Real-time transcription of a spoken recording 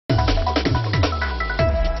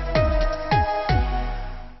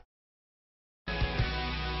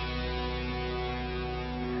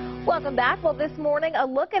welcome back. Well, this morning, a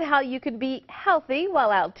look at how you can be healthy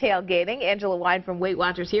while out tailgating. Angela Wine from Weight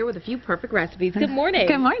Watchers here with a few perfect recipes. Good morning.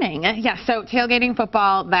 Good morning. Yeah, so tailgating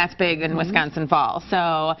football, that's big in Wisconsin fall.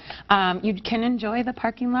 So you can enjoy the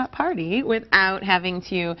parking lot party without having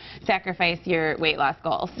to sacrifice your weight loss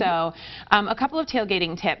goal. So a couple of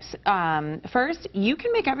tailgating tips. First, you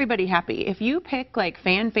can make everybody happy. If you pick like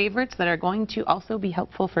fan favorites that are going to also be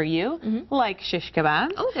helpful for you, like shish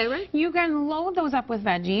kebabs, right. you can load those up with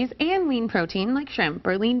veggies and lean protein like shrimp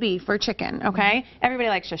or lean beef or chicken, okay? Everybody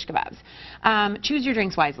likes shish kebabs. Choose your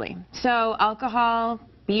drinks wisely. So alcohol,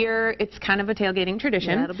 beer, it's kind of a tailgating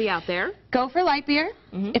tradition. Yeah, it'll be out there. Go for light beer.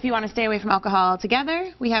 If you want to stay away from alcohol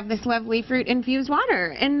altogether, we have this lovely fruit-infused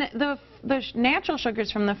water. And the natural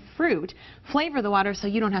sugars from the fruit flavor the water so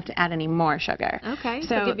you don't have to add any more sugar. Okay,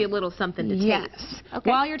 so give you a little something to taste. Yes. Okay.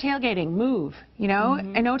 While you're tailgating, move. You know,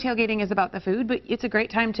 I know tailgating is about the food, but it's a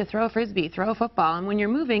great time to throw a frisbee, throw a football, and when you're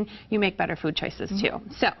moving, you make better food choices too.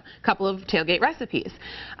 So, a couple of tailgate recipes.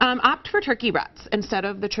 Opt for turkey brats instead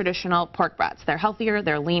of the traditional pork brats. They're healthier,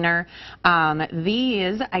 they're leaner.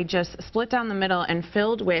 These I just split down the middle and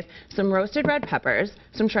filled with some roasted red peppers,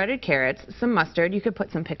 some shredded carrots, some mustard. You could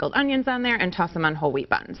put some pickled onions on there and toss them on whole wheat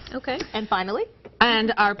buns. Okay, and finally?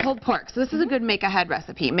 And our pulled pork. So this is a good make-ahead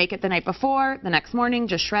recipe. Make it the night before, the next morning,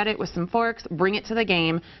 just shred it with some forks, bring it to the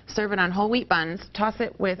game, serve it on whole wheat buns, toss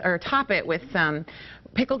it with, or top it with some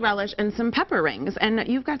pickled relish and some pepper rings, and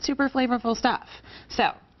you've got super flavorful stuff.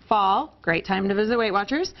 So, fall, great time to visit Weight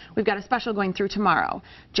Watchers. We've got a special going through tomorrow.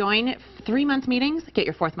 Join 3 month meetings, get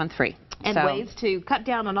your 4th month free. And ways to cut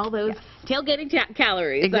down on all those tailgating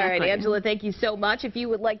calories. Exactly. All right, Angela, thank you so much. If you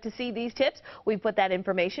would like to see these tips, we've put that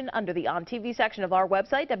information under the On TV section of our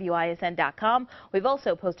website, WISN.com. We've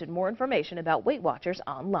also posted more information about Weight Watchers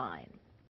online.